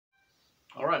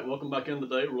right, welcome back in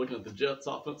today. We're looking at the Jets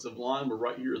offensive line. We're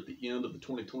right here at the end of the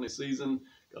 2020 season.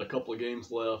 Got a couple of games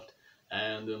left,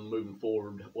 and then moving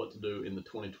forward, what to do in the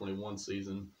 2021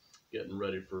 season, getting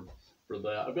ready for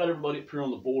that. I've got everybody up here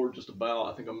on the board just about.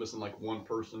 I think I'm missing like one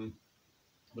person,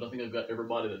 but I think I've got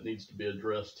everybody that needs to be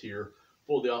addressed here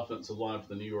for the offensive line for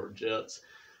the New York Jets.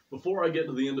 Before I get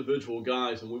to the individual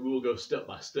guys, and we will go step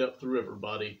by step through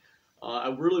everybody,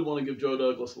 I really want to give Joe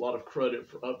Douglas a lot of credit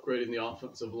for upgrading the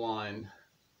offensive line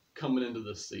coming into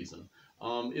this season.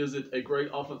 Is it a great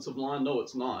offensive line? No,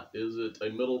 it's not. Is it a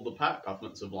middle-of-the-pack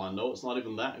offensive line? No, it's not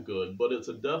even that good, but it's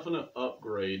a definite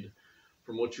upgrade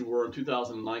from what you were in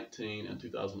 2019 and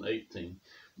 2018.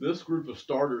 This group of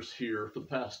starters here for the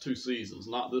past two seasons,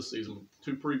 not this season, but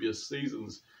two previous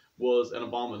seasons, was an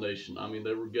abomination. I mean,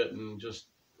 they were getting just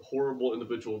horrible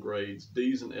individual grades,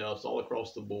 D's and F's all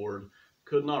across the board,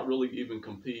 could not really even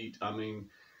compete. I mean,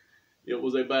 it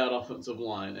was a bad offensive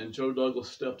line, and Joe Douglas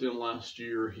stepped in last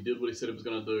year. He did what he said he was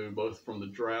going to do, both from the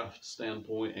draft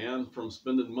standpoint and from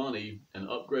spending money, and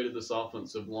upgraded this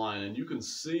offensive line. And you can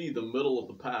see the middle of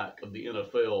the pack of the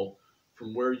NFL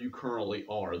from where you currently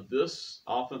are. This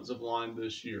offensive line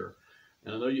this year,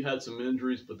 and I know you had some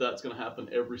injuries, but that's going to happen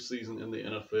every season in the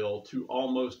NFL to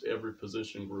almost every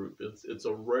position group. It's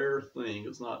a rare thing.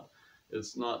 It's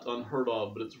not unheard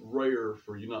of, but it's rare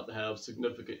for you not to have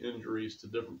significant injuries to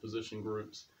different position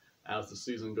groups as the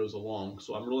season goes along.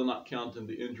 So I'm really not counting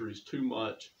the injuries too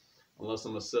much unless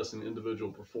I'm assessing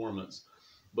individual performance.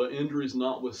 But injuries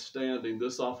notwithstanding,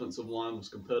 this offensive line was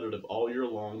competitive all year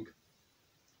long.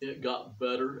 It got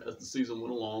better as the season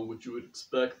went along, which you would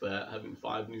expect that, having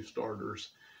 5 new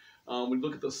starters. We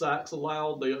look at the sacks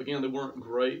allowed. They weren't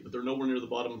great, but they're nowhere near the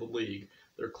bottom of the league.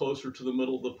 They're closer to the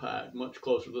middle of the pack, much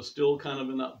closer. They're still kind of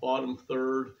in that bottom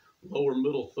third, lower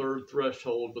middle third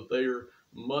threshold, but they are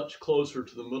much closer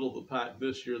to the middle of the pack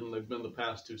this year than they've been the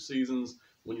past 2 seasons.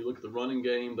 When you look at the running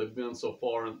game, they've been so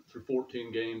far through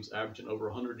 14 games, averaging over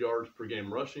 100 yards per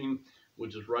game rushing,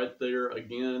 which is right there,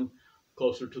 again,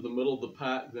 closer to the middle of the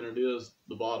pack than it is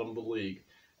the bottom of the league.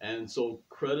 And so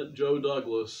credit Joe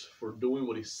Douglas for doing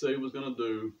what he said he was going to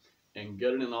do and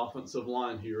getting an offensive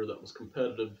line here that was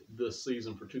competitive this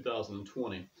season for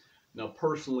 2020. Now,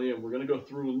 personally, and we're going to go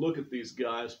through and look at these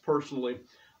guys, personally,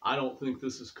 I don't think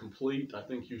this is complete. I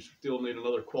think you still need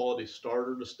another quality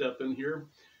starter to step in here,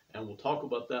 and we'll talk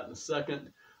about that in a second.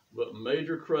 But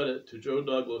major credit to Joe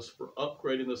Douglas for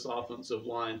upgrading this offensive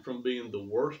line from being the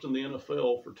worst in the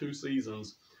NFL for 2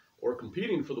 seasons, or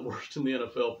competing for the worst in the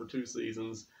NFL for 2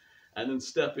 seasons, and then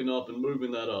stepping up and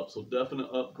moving that up. So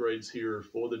definite upgrades here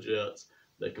for the Jets.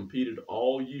 They competed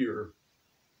all year,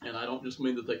 and I don't just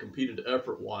mean that they competed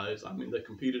effort-wise. I mean they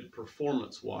competed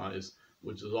performance-wise,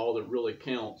 which is all that really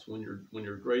counts when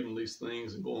you're grading these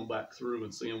things and going back through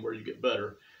and seeing where you get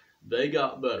better. They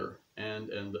got better,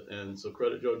 and so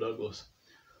credit Joe Douglas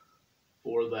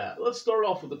for that. Let's start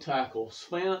off with the tackles,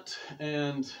 Fant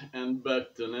and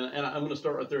Becton, and I'm going to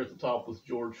start right there at the top with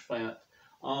George Fant.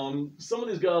 Some of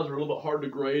these guys are a little bit hard to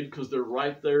grade because they're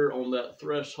right there on that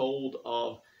threshold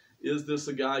of, is this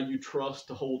a guy you trust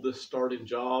to hold this starting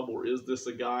job, or is this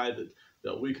a guy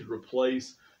that we could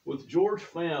replace? With George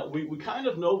Fant, we kind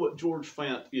of know what George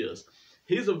Fant is.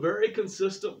 He's a very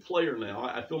consistent player now.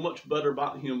 I feel much better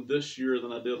about him this year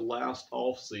than I did last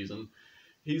offseason.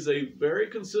 He's a very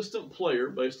consistent player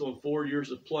based on 4 years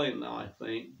of playing now, I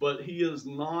think, but he is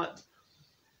not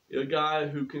a guy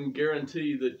who can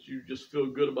guarantee that you just feel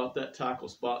good about that tackle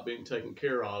spot being taken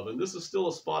care of. And this is still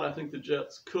a spot I think the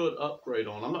Jets could upgrade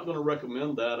on. I'm not going to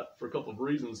recommend that for a couple of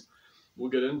reasons we'll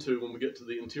get into when we get to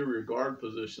the interior guard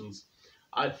positions.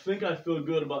 I think I feel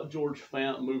good about George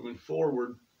Fant moving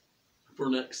forward for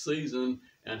next season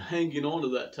and hanging on to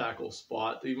that tackle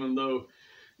spot, even though,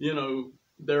 you know,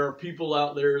 there are people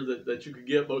out there that you could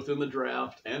get both in the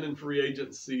draft and in free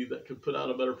agency that could put out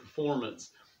a better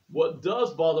performance. What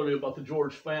does bother me about the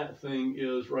George Fant thing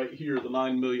is right here, the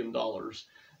 $9 million.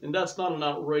 And that's not an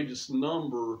outrageous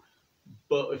number,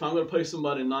 but if I'm going to pay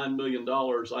somebody $9 million,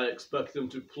 I expect them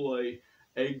to play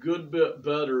a good bit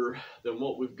better than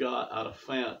what we've got out of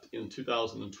Fant in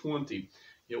 2020.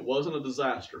 It wasn't a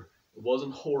disaster. It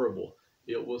wasn't horrible.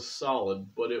 It was solid,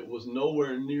 but it was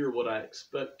nowhere near what I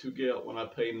expect to get when I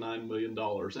pay $9 million.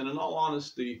 And in all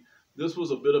honesty, this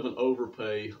was a bit of an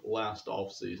overpay last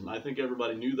offseason. I think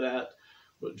everybody knew that,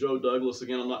 but Joe Douglas,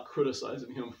 again, I'm not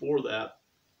criticizing him for that.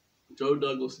 Joe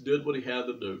Douglas did what he had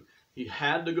to do. He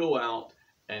had to go out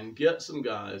and get some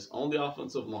guys on the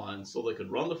offensive line so they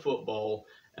could run the football,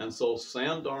 and so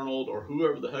Sam Darnold or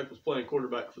whoever the heck was playing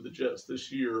quarterback for the Jets this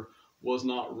year was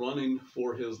not running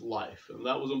for his life. And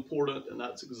that was important, and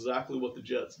that's exactly what the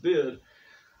Jets did.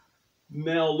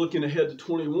 Now, looking ahead to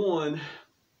 21,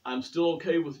 I'm still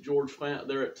okay with George Fant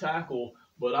there at tackle,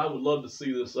 but I would love to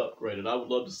see this upgraded. I would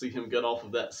love to see him get off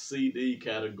of that CD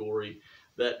category,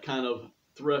 that kind of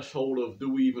threshold of do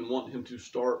we even want him to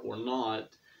start or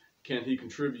not? Can he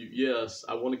contribute? Yes.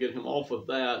 I want to get him off of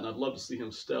that, and I'd love to see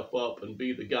him step up and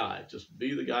be the guy. Just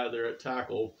be the guy there at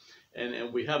tackle.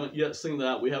 And we haven't yet seen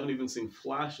that. We haven't even seen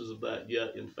flashes of that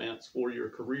yet in Fant's 4-year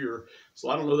career. So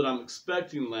I don't know that I'm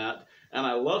expecting that. And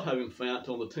I love having Fant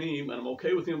on the team, and I'm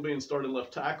okay with him being starting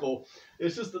left tackle.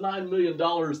 It's just the $9 million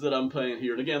that I'm paying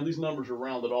here. And again, these numbers are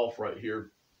rounded off right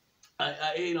here.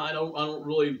 I don't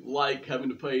really like having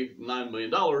to pay $9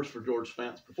 million for George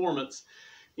Fant's performance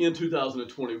in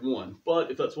 2021. But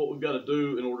if that's what we've got to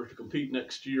do in order to compete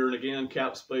next year, and again,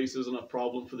 cap space isn't a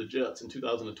problem for the Jets in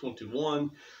 2021,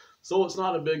 so it's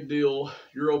not a big deal.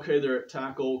 You're okay there at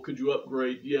tackle. Could you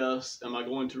upgrade? Yes. Am I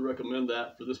going to recommend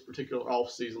that for this particular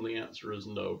offseason? The answer is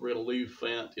no. We're going to leave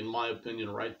Fant, in my opinion,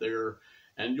 right there,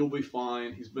 and you'll be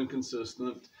fine. He's been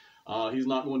consistent. He's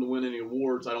not going to win any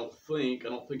awards, I don't think. I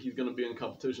don't think he's going to be in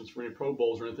competitions for any Pro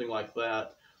Bowls or anything like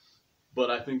that. But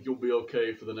I think you'll be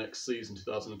okay for the next season,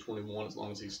 2021, as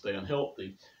long as he's staying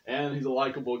healthy. And he's a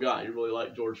likable guy. You really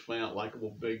like George Fant,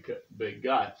 likable big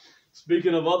guy.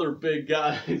 Speaking of other big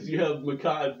guys, you have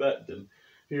Mekhi Becton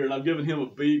here, and I'm giving him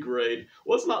a B grade.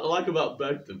 What's not to like about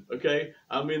Becton, okay?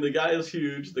 I mean, the guy is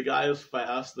huge. The guy is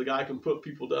fast. The guy can put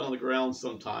people down on the ground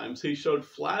sometimes. He showed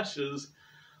flashes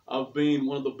of being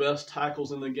one of the best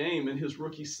tackles in the game in his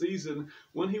rookie season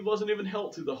when he wasn't even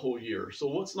healthy the whole year. So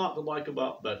what's not to like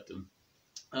about Becton?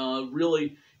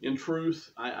 Really, in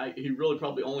truth, he really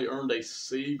probably only earned a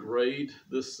C grade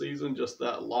this season, just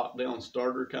that lockdown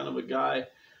starter kind of a guy.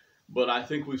 But I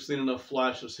think we've seen enough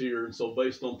flashes here, and so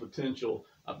based on potential,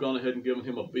 I've gone ahead and given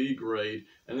him a B grade.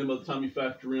 And then by the time you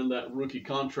factor in that rookie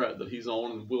contract that he's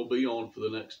on and will be on for the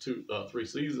next 3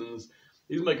 seasons,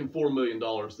 he's making $4 million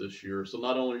this year. So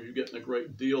not only are you getting a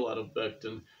great deal out of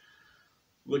Becton,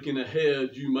 looking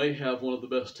ahead, you may have one of the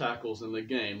best tackles in the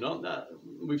game. Not that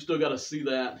we've still got to see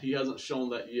that. He hasn't shown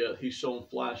that yet. He's shown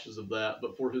flashes of that.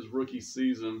 But for his rookie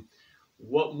season,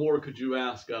 what more could you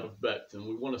ask out of Becton?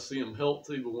 We want to see him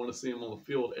healthy. We want to see him on the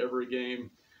field every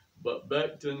game. But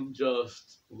Becton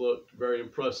just looked very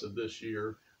impressive this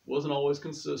year. Wasn't always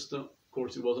consistent. Of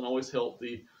course, he wasn't always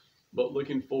healthy. But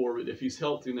looking forward, if he's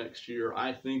healthy next year,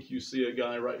 I think you see a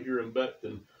guy right here in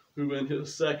Becton who in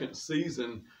his second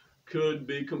season could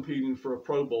be competing for a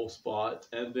Pro Bowl spot.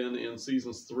 And then in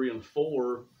seasons 3 and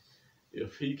 4,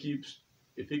 if he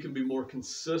can be more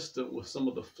consistent with some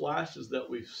of the flashes that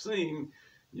we've seen,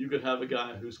 you could have a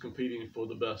guy who's competing for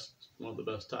one of the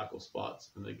best tackle spots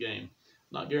in the game.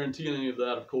 Not guaranteeing any of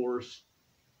that, of course.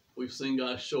 We've seen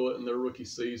guys show it in their rookie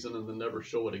season and then never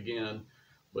show it again.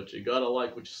 But you got to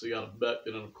like what you see out of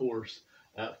Becton. And, of course,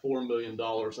 at $4 million,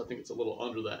 I think it's a little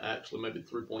under that, actually, maybe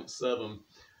 3.7.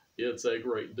 It's a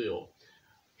great deal.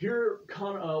 Here with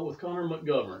Connor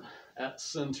McGovern at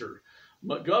center.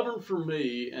 McGovern, for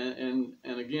me, and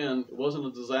again, it wasn't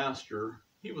a disaster.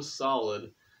 He was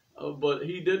solid, but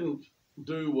he didn't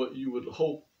do what you would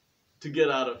hope to get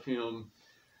out of him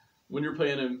when you're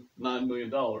paying him $9 million.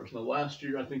 Now, last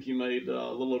year, I think he made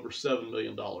a little over $7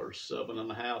 million,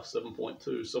 7.5,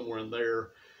 7.2, somewhere in there.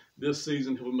 This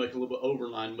season, he'll be making a little bit over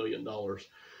 $9 million.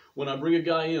 When I bring a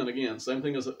guy in, again, same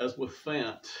thing as with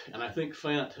Fant, and I think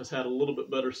Fant has had a little bit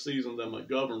better season than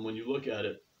McGovern when you look at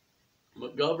it.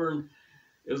 McGovern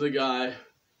is a guy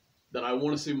that I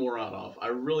want to see more out of.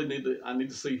 I need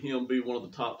to see him be one of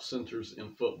the top centers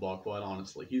in football, quite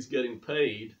honestly. He's getting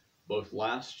paid, both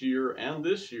last year and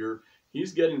this year,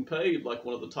 he's getting paid like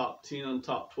one of the top 10,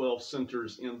 top 12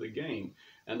 centers in the game.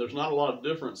 And there's not a lot of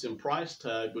difference in price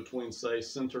tag between, say,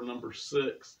 center number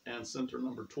 6 and center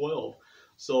number 12.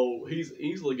 So he's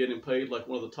easily getting paid like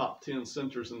one of the top 10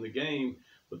 centers in the game,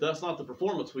 but that's not the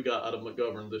performance we got out of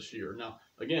McGovern this year. Now,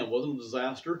 again, it wasn't a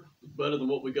disaster. Better than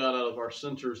what we got out of our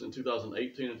centers in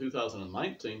 2018 and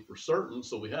 2019 for certain,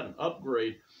 so we had an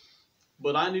upgrade.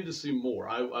 But I need to see more.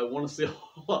 I want to see a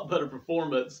lot better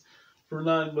performance for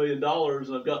 $9 million,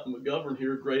 and I've got McGovern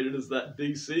here graded as that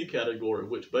DC category,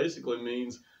 which basically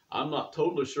means I'm not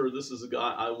totally sure this is a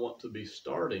guy I want to be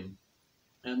starting.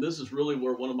 And this is really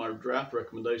where one of my draft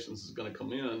recommendations is going to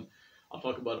come in. I'll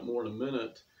talk about it more in a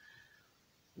minute.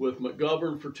 With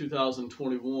McGovern for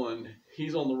 2021,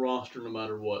 he's on the roster no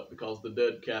matter what because the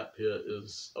dead cap hit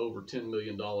is over $10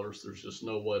 million. There's just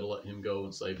no way to let him go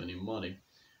and save any money.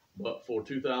 But for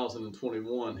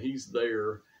 2021, he's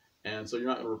there, And so you're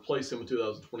not going to replace him in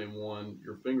 2021.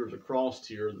 Your fingers are crossed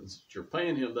here that you're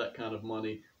paying him that kind of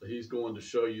money, that he's going to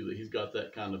show you that he's got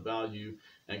that kind of value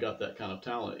and got that kind of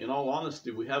talent. In all honesty,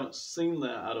 we haven't seen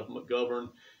that out of McGovern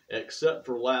except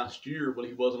for last year when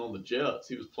he wasn't on the Jets.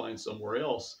 He was playing somewhere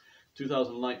else.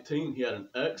 2019, he had an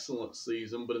excellent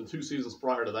season, but in 2 seasons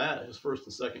prior to that, his first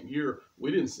and second year,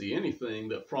 we didn't see anything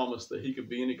that promised that he could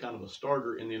be any kind of a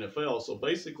starter in the NFL. So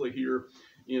basically here,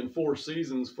 in 4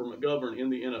 seasons for McGovern in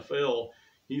the NFL,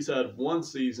 he's had 1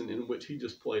 season in which he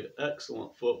just played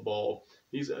excellent football.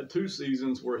 He's had 2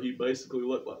 seasons where he basically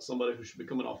looked like somebody who should be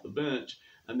coming off the bench.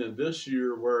 And then this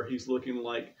year where he's looking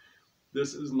like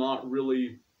this is not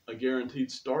really a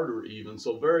guaranteed starter even.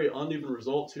 So very uneven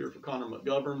results here for Connor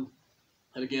McGovern.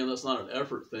 And again, that's not an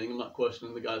effort thing. I'm not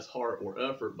questioning the guy's heart or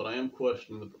effort, but I am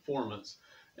questioning the performance.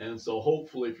 And so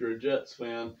hopefully if you're a Jets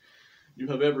fan, you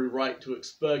have every right to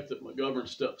expect that McGovern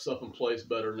steps up and plays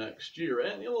better next year.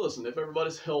 And, listen, if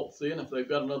everybody's healthy and if they've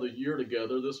got another year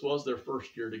together, this was their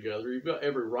first year together, you've got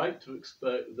every right to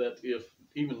expect that if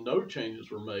even no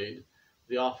changes were made,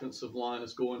 the offensive line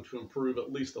is going to improve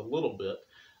at least a little bit.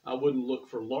 I wouldn't look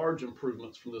for large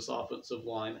improvements from this offensive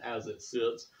line as it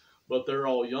sits, but they're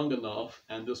all young enough,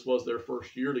 and this was their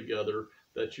first year together,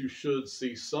 that you should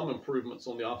see some improvements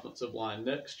on the offensive line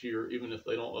next year, even if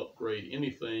they don't upgrade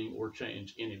anything or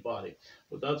change anybody.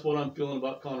 But that's what I'm feeling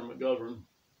about Connor McGovern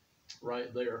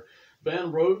right there.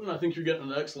 Van Roten, I think you're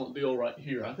getting an excellent deal right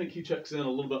here. I think he checks in a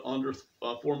little bit under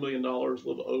 $4 million, a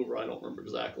little bit over, I don't remember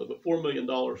exactly, but $4 million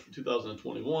for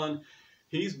 2021.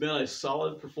 He's been a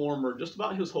solid performer just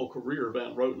about his whole career,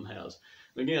 Van Roten has.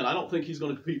 And again, I don't think he's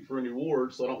going to compete for any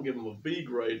awards, so I don't give him a B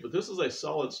grade, but this is a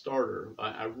solid starter.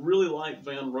 I really like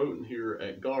Van Roten here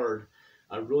at guard.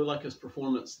 I really like his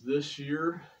performance this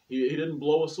year. He didn't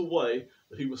blow us away,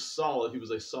 but he was solid. He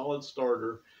was a solid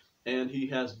starter, and he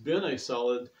has been a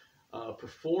solid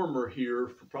performer here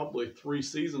for probably 3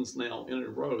 seasons now in a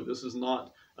row. This is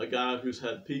not a guy who's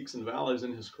had peaks and valleys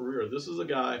in his career. This is a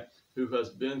guy who has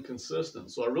been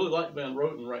consistent. So I really like Van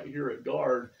Roten right here at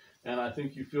guard, and I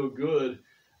think you feel good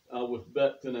with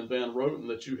Becton and Van Roten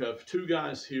that you have 2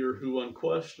 guys here who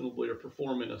unquestionably are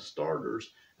performing as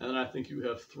starters, and then I think you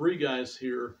have 3 guys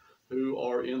here who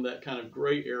are in that kind of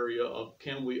gray area of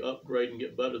can we upgrade and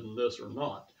get better than this or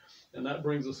not. And that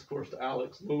brings us, of course, to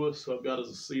Alex Lewis, who I've got as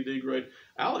a CD grade.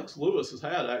 Alex Lewis has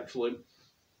had actually,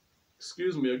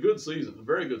 a good season, a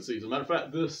very good season. Matter of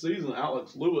fact, this season,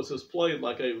 Alex Lewis has played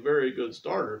like a very good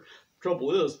starter.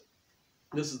 Trouble is,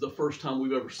 this is the first time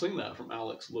we've ever seen that from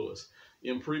Alex Lewis.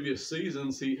 In previous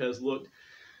seasons, he has looked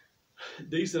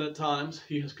decent at times.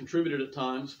 He has contributed at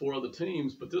times for other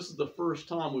teams, but this is the first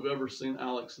time we've ever seen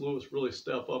Alex Lewis really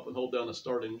step up and hold down a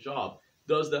starting job.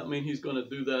 Does that mean he's going to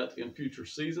do that in future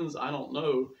seasons? I don't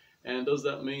know. And does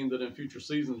that mean that in future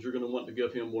seasons you're going to want to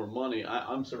give him more money?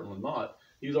 I'm certainly not.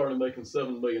 He's already making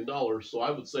 $7 million, so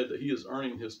I would say that he is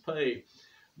earning his pay.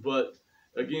 But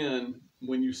again,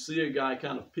 when you see a guy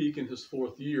kind of peak in his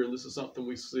 4th year, and this is something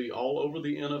we see all over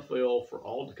the NFL for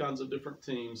all kinds of different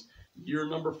teams, year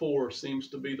number 4 seems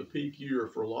to be the peak year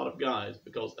for a lot of guys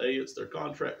because A, it's their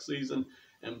contract season,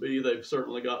 and B, they've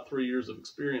certainly got 3 years of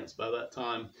experience by that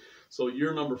time. So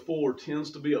year number 4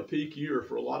 tends to be a peak year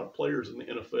for a lot of players in the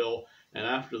NFL, and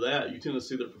after that, you tend to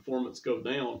see their performance go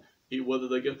down, whether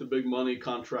they get the big money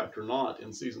contract or not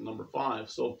in season number 5.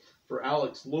 So for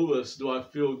Alex Lewis, do I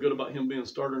feel good about him being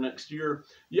starter next year?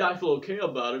 Yeah, I feel okay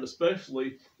about it,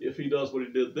 especially if he does what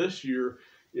he did this year.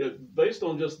 Based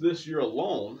on just this year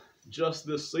alone, just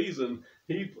this season,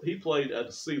 he played at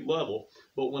the C level.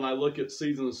 But when I look at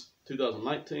seasons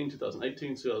 2019,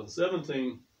 2018,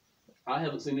 2017, I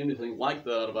haven't seen anything like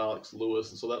that out of Alex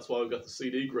Lewis, and so that's why we've got the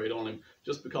CD grade on him,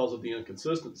 just because of the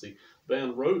inconsistency.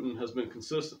 Van Roten has been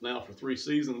consistent now for 3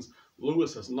 seasons.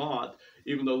 Lewis has not,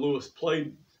 even though Lewis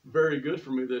played very good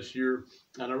for me this year,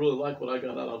 and I really like what I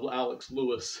got out of Alex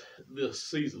Lewis this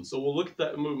season. So we'll look at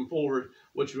that moving forward,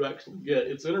 what you actually get.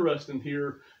 It's interesting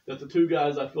here that the 2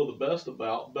 guys I feel the best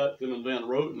about, Becton and Van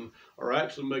Roten, are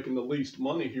actually making the least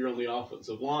money here on the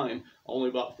offensive line, only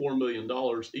about $4 million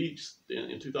each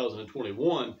in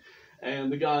 2021.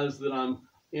 And the guys that I'm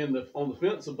on the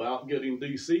fence about getting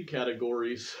DC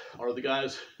categories are the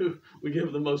guys who we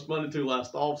give the most money to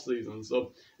last offseason.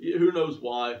 So who knows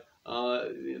why?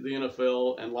 The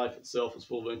NFL and life itself is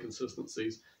full of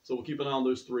inconsistencies. So we'll keep an eye on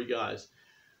those 3 guys.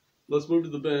 Let's move to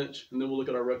the bench, and then we'll look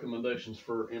at our recommendations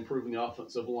for improving the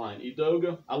offensive line.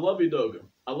 Edoga, I love Edoga.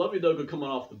 I love Edoga coming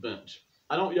off the bench.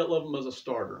 I don't yet love him as a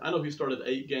starter. I know he started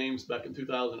 8 games back in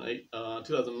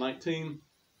 2019.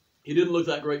 He didn't look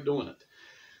that great doing it.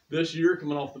 This year,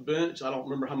 coming off the bench, I don't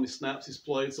remember how many snaps he's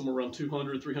played, somewhere around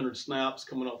 200, 300 snaps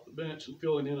coming off the bench and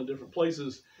filling in different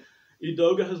places.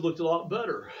 Edoga has looked a lot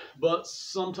better, but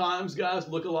sometimes guys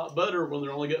look a lot better when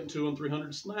they're only getting 200 and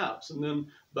 300 snaps, and then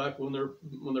back when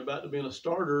they're back to being a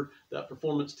starter, that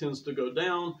performance tends to go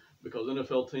down because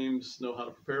NFL teams know how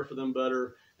to prepare for them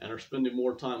better and are spending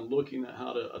more time looking at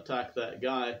how to attack that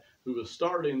guy who is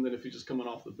starting than if he's just coming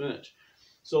off the bench.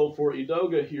 So for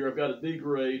Edoga here, I've got a D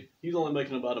grade. He's only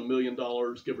making about $1 million,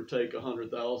 give or take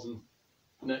 100,000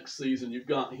 next season. You've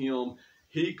got him.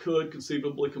 He could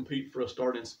conceivably compete for a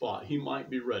starting spot. He might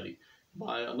be ready.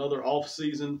 By another off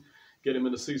season, get him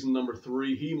into season number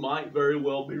 3, he might very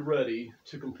well be ready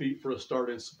to compete for a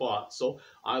starting spot. So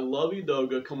I love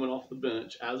Edoga coming off the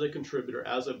bench as a contributor,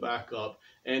 as a backup,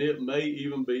 and it may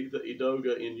even be that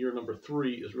Edoga in year number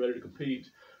 3 is ready to compete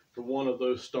for one of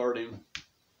those starting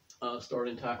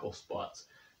tackle spots.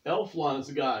 Elflein is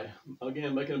a guy,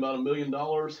 again, making about $1 million.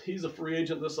 He's a free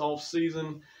agent this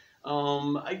offseason.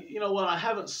 You know what? I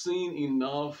haven't seen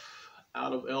enough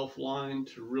out of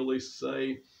Elflein to really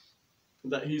say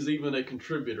that he's even a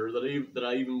contributor, that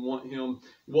I even want him.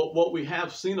 What we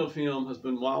have seen of him has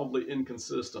been wildly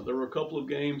inconsistent. There were a couple of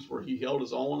games where he held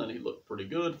his own and he looked pretty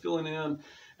good filling in,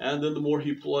 and then the more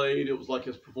he played, it was like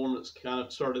his performance kind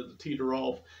of started to teeter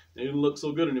off, and he didn't look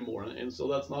so good anymore, and so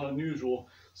that's not unusual.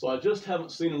 So I just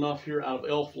haven't seen enough here out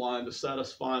of Elflein to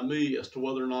satisfy me as to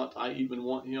whether or not I even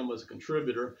want him as a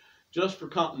contributor. Just for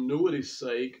continuity's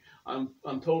sake, I'm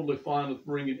totally fine with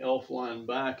bringing Elflein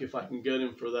back if I can get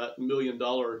him for that $1 million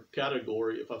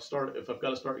category. If I've got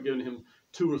to start giving him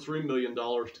 $2 or $3 million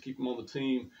to keep him on the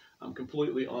team, I'm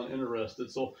completely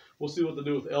uninterested. So we'll see what to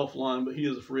do with Elflein, but he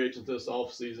is a free agent this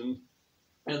offseason.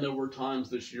 And there were times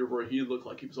this year where he looked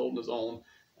like he was holding his own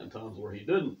and times where he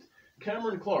didn't.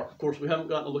 Cameron Clark, of course, we haven't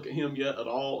gotten to look at him yet at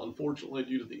all, unfortunately,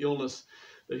 due to the illness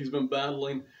that he's been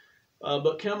battling.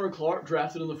 But Cameron Clark,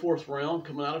 drafted in the 4th round,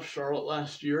 coming out of Charlotte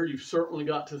last year, you've certainly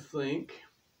got to think,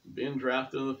 being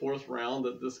drafted in the 4th round,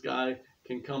 that this guy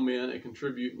can come in and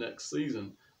contribute next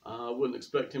season. I wouldn't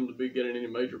expect him to be getting any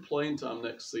major playing time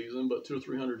next season, but 200 or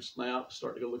 300 snaps,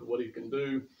 start to go look at what he can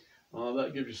do.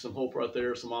 That gives you some hope right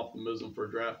there, some optimism for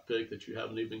a draft pick that you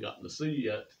haven't even gotten to see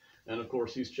yet. And, of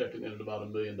course, he's checking in at about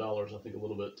 $1 million, I think a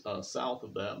little bit south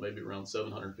of that, maybe around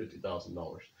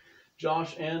 $750,000.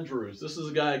 Josh Andrews, this is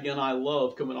a guy, again, I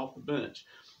love coming off the bench.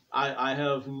 I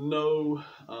have no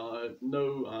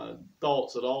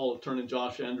thoughts at all of turning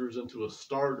Josh Andrews into a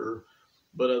starter,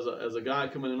 but as a guy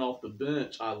coming in off the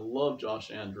bench, I love Josh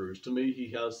Andrews. To me,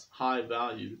 he has high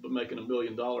value, but making $1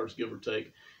 million, give or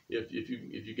take, if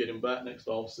you get him back next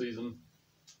offseason,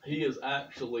 he is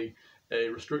actually a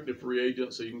restricted free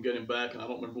agent, so you can get him back. And I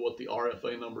don't remember what the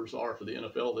RFA numbers are for the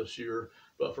NFL this year,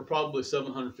 but for probably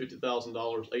 $750,000,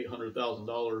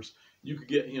 $800,000, you could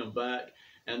get him back.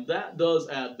 And that does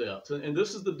add depth. And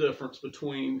this is the difference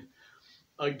between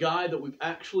a guy that we've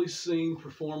actually seen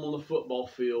perform on the football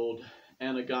field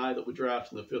and a guy that we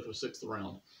draft in the 5th or 6th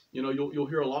round. You know, you'll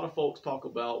hear a lot of folks talk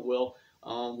about, well,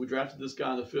 we drafted this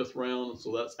guy in the 5th round, and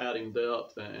so that's adding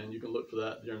depth, and you can look for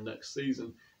that during next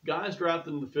season. Guys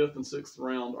drafted in the 5th and 6th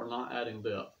round are not adding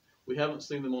depth. We haven't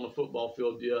seen them on a football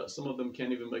field yet. Some of them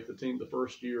can't even make the team the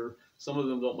first year. Some of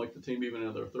them don't make the team even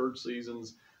in their 3rd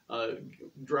seasons.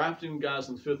 Drafting guys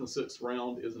in the 5th and 6th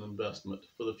round is an investment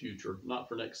for the future, not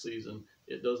for next season.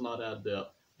 It does not add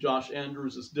depth. Josh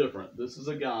Andrews is different. This is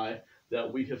a guy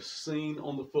that we have seen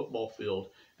on the football field,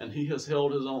 and he has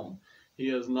held his own. He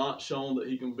has not shown that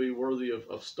he can be worthy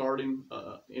of starting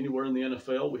anywhere in the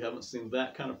NFL. We haven't seen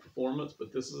that kind of performance,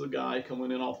 but this is a guy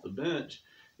coming in off the bench.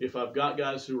 If I've got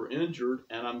guys who are injured,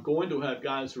 and I'm going to have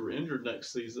guys who are injured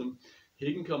next season,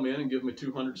 he can come in and give me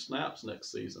 200 snaps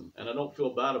next season, and I don't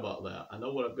feel bad about that. I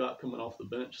know what I've got coming off the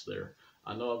bench there.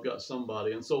 I know I've got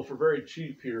somebody, and so for very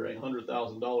cheap here,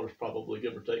 $100,000 probably,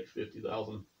 give or take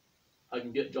 $50,000, I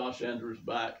can get Josh Andrews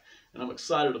back, and I'm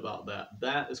excited about that.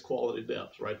 That is quality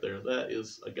depth right there. That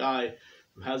is a guy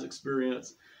who has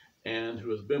experience and who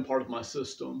has been part of my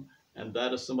system, and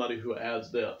that is somebody who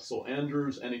adds depth. So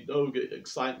Andrews and Edoga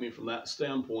excite me from that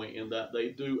standpoint, in that they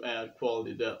do add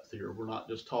quality depth here. We're not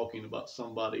just talking about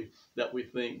somebody that we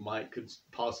think could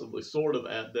possibly sort of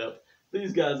add depth.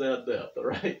 These guys add depth, all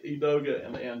right? Edoga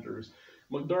and Andrews.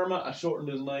 McDermott, I shortened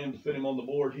his name to fit him on the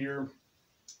board here.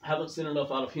 Haven't seen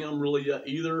enough out of him really yet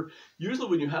either. Usually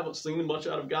when you haven't seen much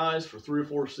out of guys for 3 or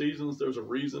 4 seasons, there's a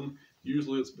reason.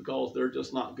 Usually it's because they're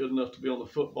just not good enough to be on the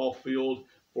football field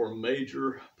for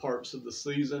major parts of the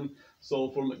season. So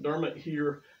for McDermott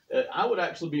here, I would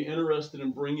actually be interested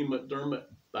in bringing McDermott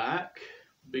back,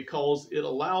 because it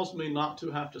allows me not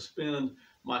to have to spend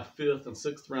my 5th and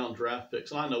 6th round draft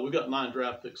picks. And I know we've got 9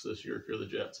 draft picks this year if you're the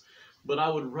Jets. But I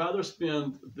would rather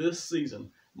spend this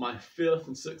season my 5th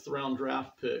and 6th round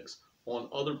draft picks on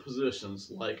other positions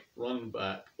like running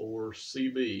back or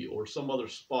CB or some other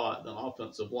spot than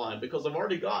offensive line, because I've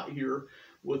already got here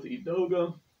with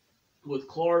Edoga, with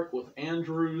Clark, with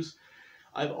Andrews.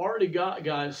 I've already got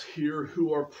guys here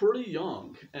who are pretty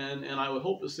young, and I would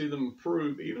hope to see them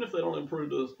improve. Even if they don't improve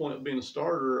to the point of being a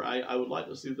starter, I would like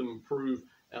to see them improve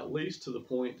at least to the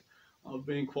point of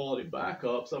being quality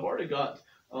backups. I've already got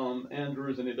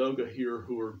Andrews and Edoga here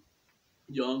who are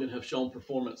young and have shown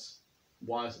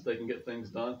performance-wise that they can get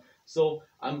things done. So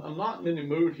I'm not in any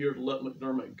mood here to let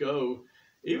McDermott go.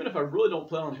 Even if I really don't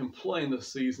plan on him playing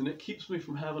this season, it keeps me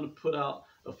from having to put out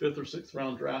a 5th or 6th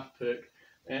round draft pick.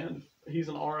 And he's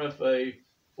an RFA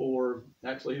for,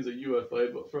 actually he's a UFA,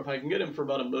 but if I can get him for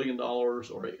about $1 million or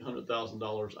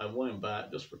 $800,000, I want him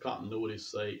back just for continuity's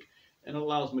sake. And it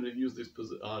allows me to use these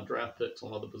draft picks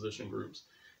on other position groups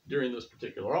during this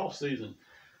particular offseason.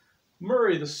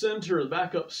 Murray, the center, the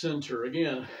backup center,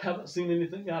 again, haven't seen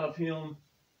anything out of him.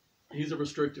 He's a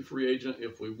restricted free agent.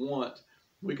 If we want,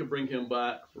 we could bring him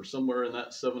back for somewhere in that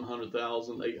 $700,000,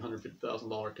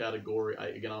 $850,000 category.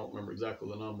 Again, I don't remember exactly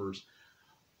the numbers.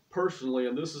 Personally,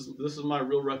 and this is my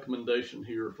real recommendation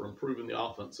here for improving the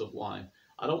offensive line,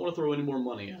 I don't want to throw any more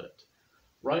money at it.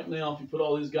 Right now, if you put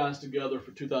all these guys together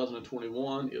for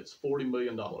 2021, it's $40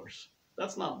 million.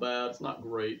 That's not bad. It's not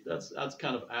great. That's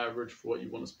kind of average for what you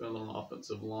want to spend on an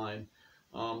offensive line.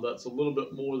 That's a little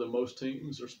bit more than most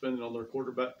teams are spending on their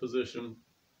quarterback position.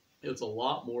 It's a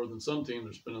lot more than some teams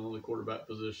are spending on the quarterback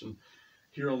position.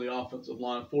 Here on the offensive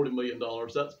line, $40 million,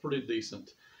 that's pretty decent.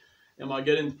 Am I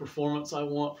getting the performance I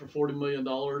want for $40 million?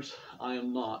 I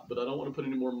am not, but I don't want to put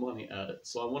any more money at it.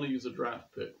 So I want to use a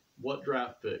draft pick. What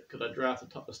draft pick? Could I draft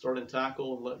a starting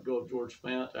tackle and let go of George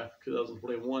Fant after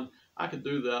 2021? I could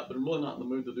do that, but I'm really not in the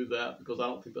mood to do that because I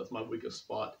don't think that's my weakest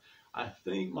spot. I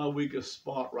think my weakest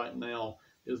spot right now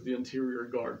is the interior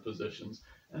guard positions,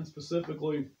 and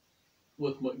specifically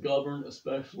with McGovern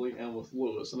especially and with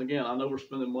Lewis. And again, I know we're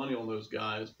spending money on those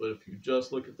guys, but if you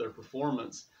just look at their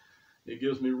performance, it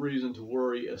gives me reason to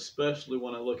worry, especially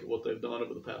when I look at what they've done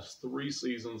over the past 3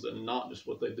 seasons and not just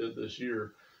what they did this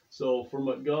year. So for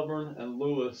McGovern and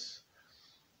Lewis,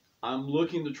 I'm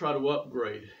looking to try to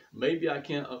upgrade. Maybe I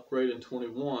can't upgrade in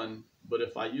 21, but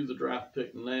if I use a draft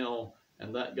pick now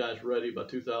and that guy's ready by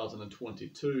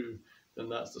 2022, then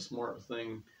that's the smart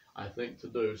thing, I think, to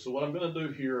do. So what I'm going to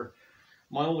do here,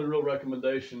 my only real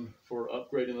recommendation for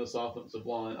upgrading this offensive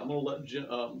line, I'm going to let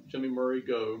Jimmy Murray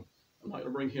go. I'm not going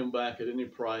to bring him back at any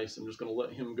price. I'm just going to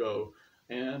let him go.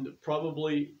 And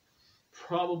probably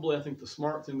I think the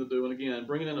smart thing to do, and again,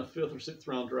 bringing in a 5th or 6th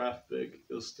round draft pick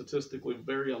is statistically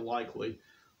very unlikely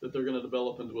that they're going to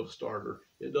develop into a starter.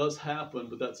 It does happen,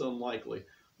 but that's unlikely.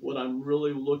 What I'm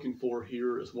really looking for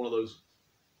here is one of those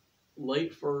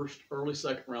late 1st, early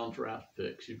 2nd round draft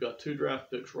picks. You've got 2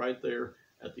 draft picks right there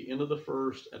at the end of the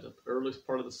 1st, at the earliest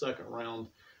part of the 2nd round.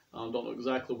 Don't know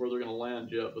exactly where they're going to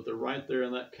land yet, but they're right there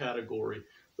in that category.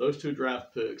 Those 2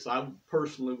 draft picks, I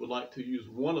personally would like to use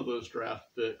one of those draft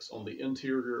picks on the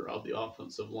interior of the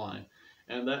offensive line.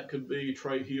 And that could be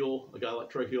Trey Hill, a guy like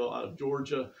Trey Hill out of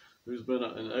Georgia, who's been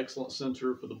an excellent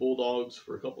center for the Bulldogs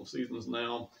for a couple of seasons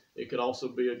now. It could also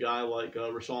be a guy like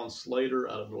Rashawn Slater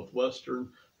out of Northwestern,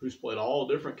 who's played all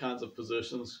different kinds of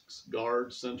positions,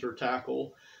 guard, center,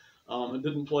 tackle. And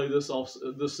didn't play this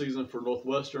season for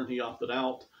Northwestern. He opted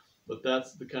out. But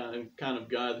that's the kind of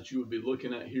guy that you would be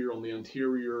looking at here on the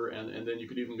interior, and then you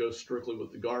could even go strictly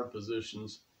with the guard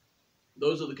positions.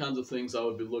 Those are the kinds of things I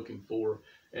would be looking for,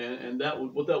 and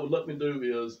what that would let me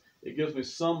do is it gives me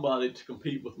somebody to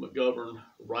compete with McGovern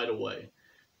right away.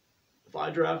 If I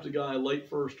draft a guy late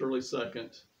 1st, early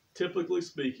 2nd, typically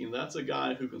speaking, that's a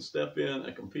guy who can step in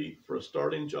and compete for a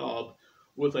starting job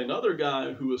with another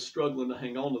guy who is struggling to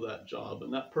hang on to that job,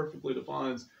 and that perfectly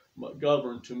defines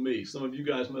McGovern to me. Some of you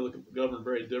guys may look at McGovern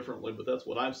very differently, but that's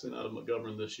what I've seen out of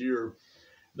McGovern this year.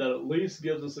 That at least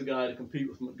gives us a guy to compete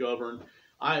with McGovern.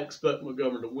 I expect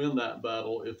McGovern to win that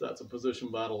battle if that's a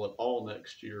position battle at all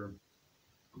next year.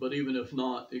 But even if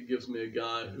not, it gives me a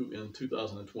guy who in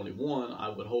 2021 I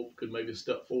would hope could maybe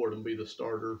step forward and be the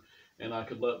starter, and I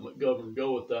could let McGovern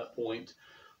go at that point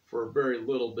for very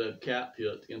little dead cap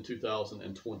hit in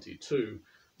 2022.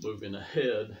 Moving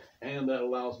ahead, and that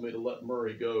allows me to let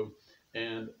Murray go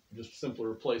and just simply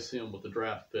replace him with the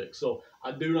draft pick. So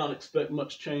I do not expect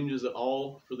much changes at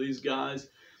all for these guys.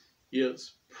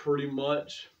 It's pretty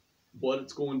much what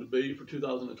it's going to be for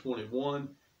 2021.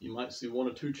 You might see 1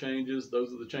 or 2 changes.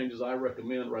 Those are the changes I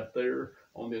recommend right there.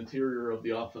 on the interior of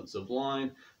the offensive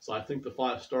line. So I think the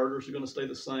 5 starters are going to stay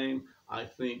the same. I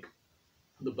think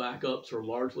the backups are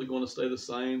largely going to stay the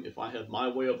same. If I had my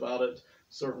way about it,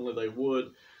 certainly they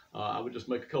would. I would just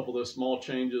make a couple of those small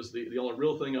changes. The only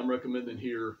real thing I'm recommending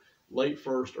here, late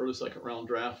first, early second round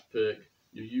draft pick,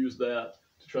 you use that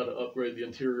to try to upgrade the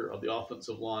interior of the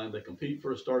offensive line. They compete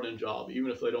for a starting job.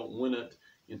 Even if they don't win it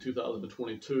in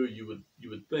 2022, you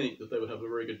would think that they would have a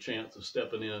very good chance of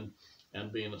stepping in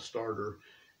and being a starter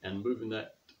and moving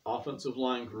that offensive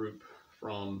line group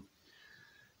from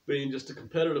being just a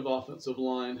competitive offensive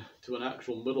line to an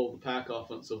actual middle of the pack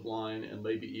offensive line and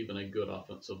maybe even a good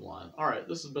offensive line. All right,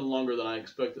 this has been longer than I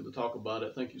expected to talk about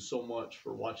it. Thank you so much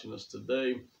for watching us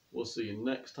today. We'll see you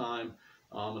next time.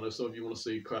 I know some of you want to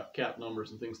see cap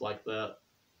numbers and things like that.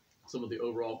 Some of the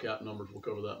overall cap numbers, we'll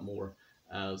cover that more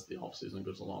as the offseason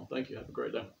goes along. Thank you. Have a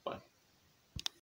great day. Bye.